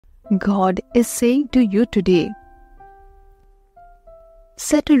God is saying to you today,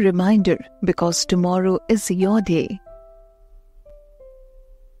 set a reminder because tomorrow is your day.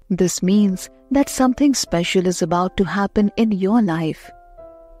 This means that something special is about to happen in your life.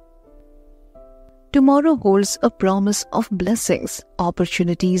 Tomorrow holds a promise of blessings,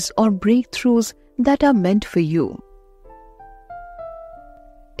 opportunities, or breakthroughs that are meant for you.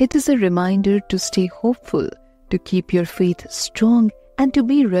 It is a reminder to stay hopeful, to keep your faith strong, and to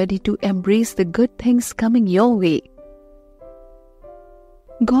be ready to embrace the good things coming your way.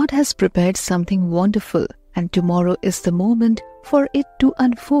 God has prepared something wonderful, and tomorrow is the moment for it to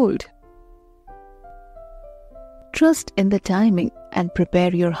unfold. Trust in the timing and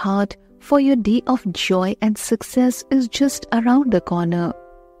prepare your heart, for your day of joy and success is just around the corner.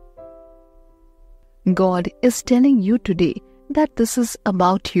 God is telling you today that this is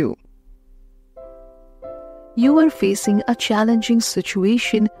about you. You are facing a challenging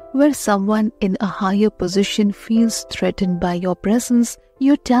situation where someone in a higher position feels threatened by your presence,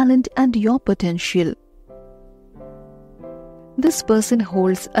 your talent, and your potential. This person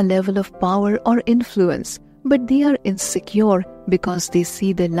holds a level of power or influence, but they are insecure because they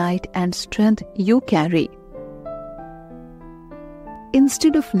see the light and strength you carry.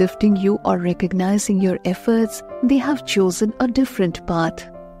 Instead of lifting you or recognizing your efforts, they have chosen a different path.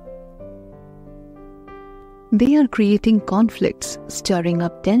 They are creating conflicts, stirring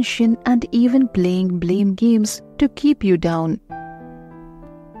up tension, and even playing blame games to keep you down.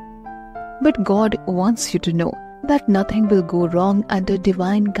 But God wants you to know that nothing will go wrong under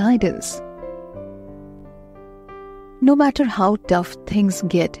divine guidance. No matter how tough things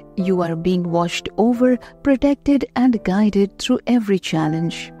get, you are being watched over, protected, and guided through every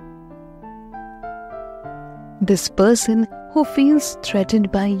challenge. This person who feels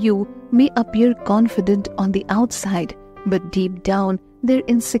threatened by you may appear confident on the outside, but deep down, their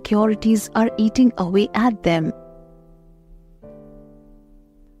insecurities are eating away at them.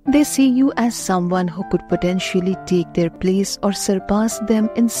 They see you as someone who could potentially take their place or surpass them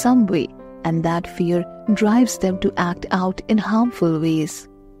in some way, and that fear drives them to act out in harmful ways.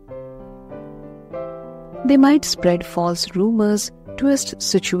 They might spread false rumors, twist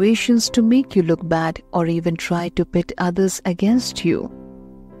situations to make you look bad, or even try to pit others against you.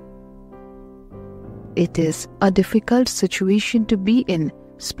 It is a difficult situation to be in,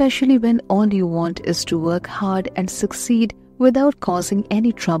 especially when all you want is to work hard and succeed without causing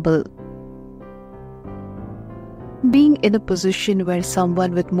any trouble. Being in a position where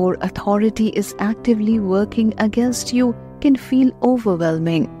someone with more authority is actively working against you can feel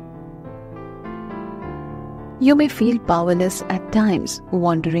overwhelming. You may feel powerless at times,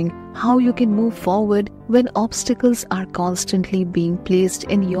 wondering how you can move forward when obstacles are constantly being placed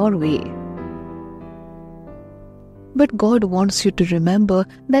in your way. But God wants you to remember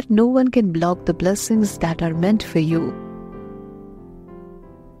that no one can block the blessings that are meant for you.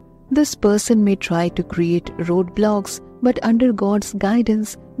 This person may try to create roadblocks, but under God's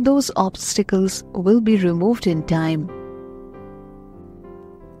guidance, those obstacles will be removed in time.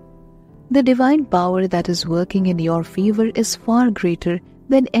 The divine power that is working in your favor is far greater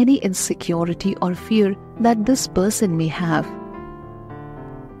than any insecurity or fear that this person may have.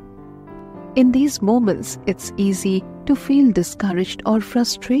 In these moments, it's easy to feel discouraged or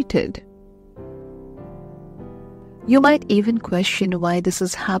frustrated. You might even question why this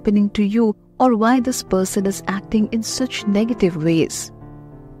is happening to you or why this person is acting in such negative ways.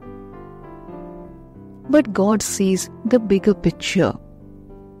 But God sees the bigger picture.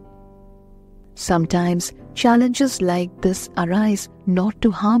 Sometimes challenges like this arise not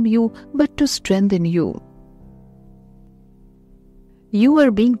to harm you but to strengthen you. You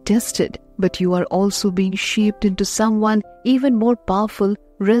are being tested, but you are also being shaped into someone even more powerful,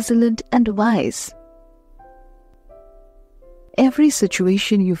 resilient, and wise. Every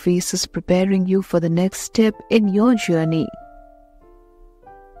situation you face is preparing you for the next step in your journey.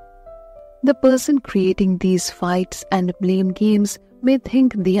 The person creating these fights and blame games may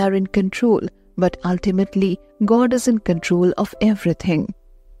think they are in control, but ultimately, God is in control of everything.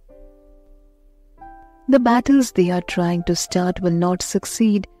 The battles they are trying to start will not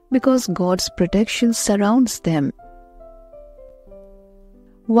succeed because God's protection surrounds them.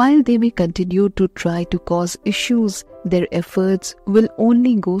 While they may continue to try to cause issues, their efforts will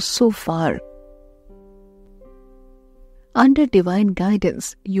only go so far. Under divine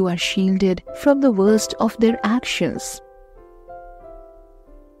guidance, you are shielded from the worst of their actions.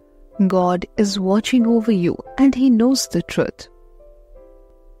 God is watching over you and He knows the truth.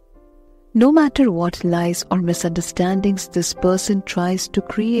 No matter what lies or misunderstandings this person tries to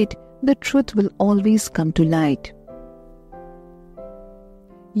create, the truth will always come to light.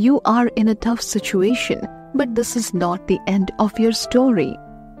 You are in a tough situation, but this is not the end of your story.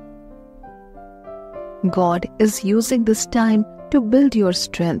 God is using this time to build your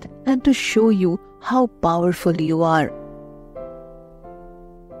strength and to show you how powerful you are.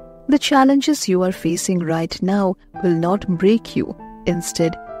 The challenges you are facing right now will not break you.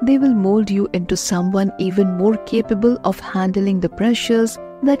 Instead, they will mold you into someone even more capable of handling the pressures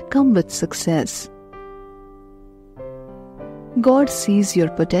that come with success. God sees your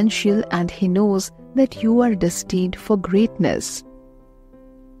potential and He knows that you are destined for greatness.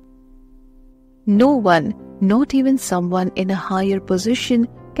 No one, not even someone in a higher position,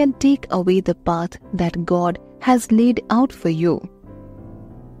 can take away the path that God has laid out for you.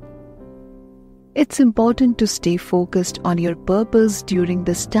 It's important to stay focused on your purpose during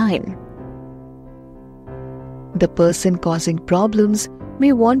this time. The person causing problems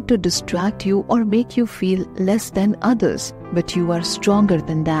may want to distract you or make you feel less than others, but you are stronger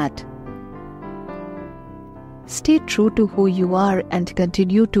than that. Stay true to who you are and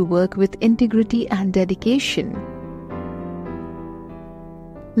continue to work with integrity and dedication.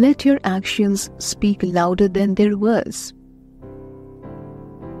 Let your actions speak louder than their words.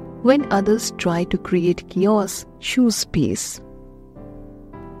 When others try to create chaos, choose peace.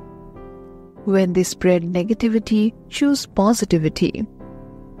 When they spread negativity, choose positivity.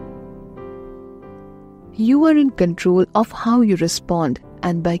 You are in control of how you respond,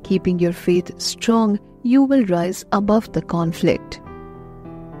 and by keeping your faith strong, you will rise above the conflict.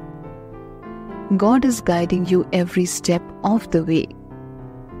 God is guiding you every step of the way.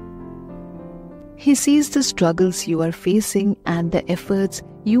 He sees the struggles you are facing and the efforts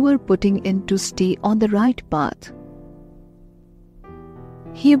you are putting in to stay on the right path.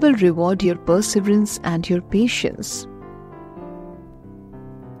 He will reward your perseverance and your patience.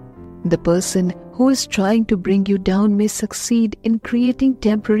 The person who is trying to bring you down may succeed in creating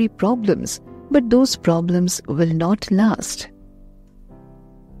temporary problems, but those problems will not last.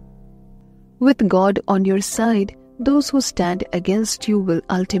 With God on your side, those who stand against you will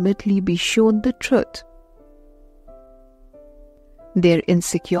ultimately be shown the truth. Their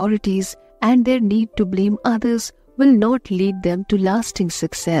insecurities and their need to blame others will not lead them to lasting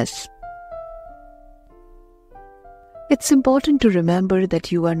success. It's important to remember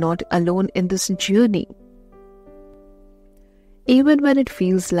that you are not alone in this journey. Even when it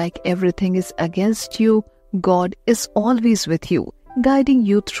feels like everything is against you, God is always with you, guiding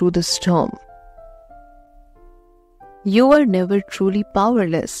you through the storm. You are never truly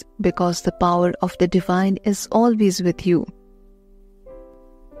powerless because the power of the divine is always with you.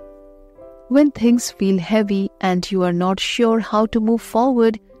 When things feel heavy and you are not sure how to move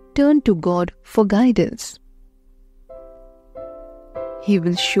forward, turn to God for guidance. He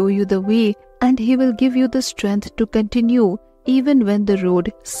will show you the way and He will give you the strength to continue even when the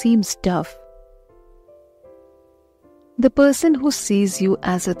road seems tough. The person who sees you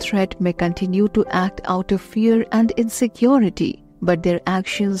as a threat may continue to act out of fear and insecurity, but their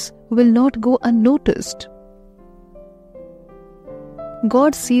actions will not go unnoticed.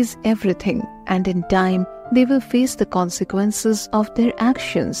 God sees everything, and in time they will face the consequences of their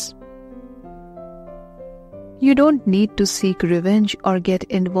actions. You don't need to seek revenge or get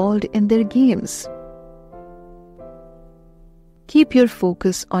involved in their games. Keep your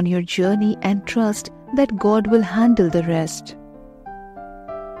focus on your journey and trust that God will handle the rest.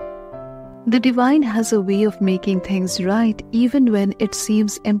 The divine has a way of making things right even when it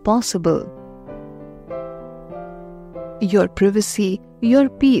seems impossible. Your privacy, your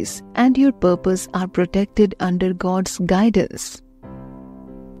peace, and your purpose are protected under God's guidance.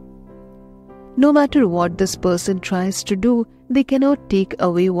 No matter what this person tries to do, they cannot take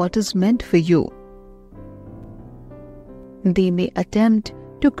away what is meant for you. They may attempt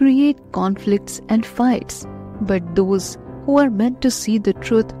to create conflicts and fights, but those who are meant to see the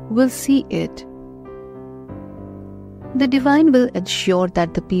truth will see it. The divine will ensure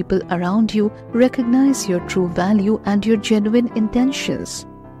that the people around you recognize your true value and your genuine intentions.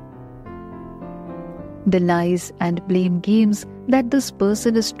 The lies and blame games that this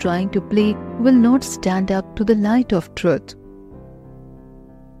person is trying to play will not stand up to the light of truth.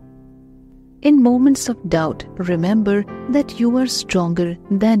 In moments of doubt, remember that you are stronger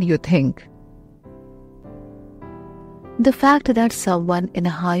than you think. The fact that someone in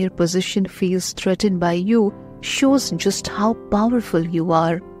a higher position feels threatened by you shows just how powerful you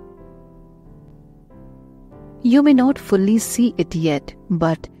are. You may not fully see it yet,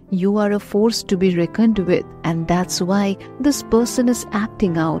 but you are a force to be reckoned with, and that's why this person is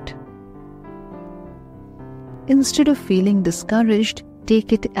acting out. Instead of feeling discouraged,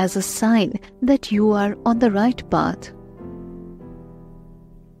 take it as a sign that you are on the right path.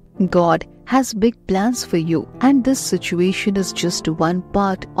 God has big plans for you, and this situation is just one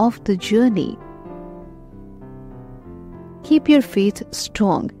part of the journey. Keep your faith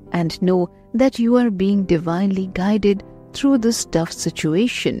strong and know that you are being divinely guided through this tough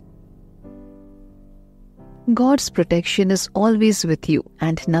situation. God's protection is always with you,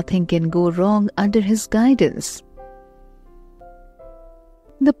 and nothing can go wrong under His guidance.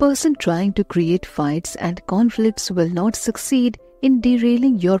 The person trying to create fights and conflicts will not succeed in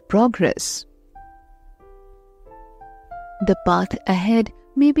derailing your progress. The path ahead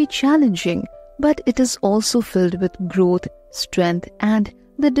may be challenging, but it is also filled with growth, strength, and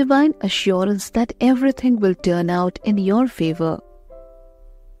the divine assurance that everything will turn out in your favor.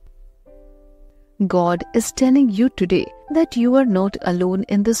 God is telling you today that you are not alone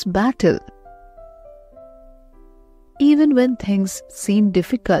in this battle. Even when things seem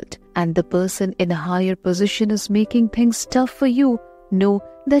difficult and the person in a higher position is making things tough for you, know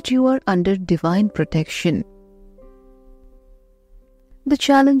that you are under divine protection. The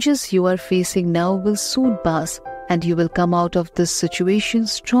challenges you are facing now will soon pass, and you will come out of this situation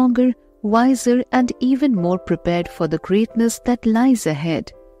stronger, wiser, and even more prepared for the greatness that lies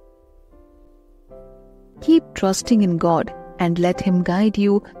ahead. Keep trusting in God and let Him guide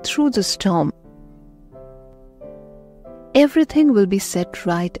you through the storm. Everything will be set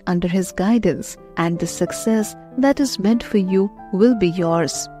right under His guidance, and the success that is meant for you will be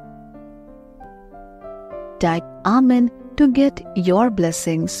yours. Type Amen to get your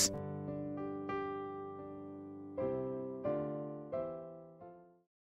blessings.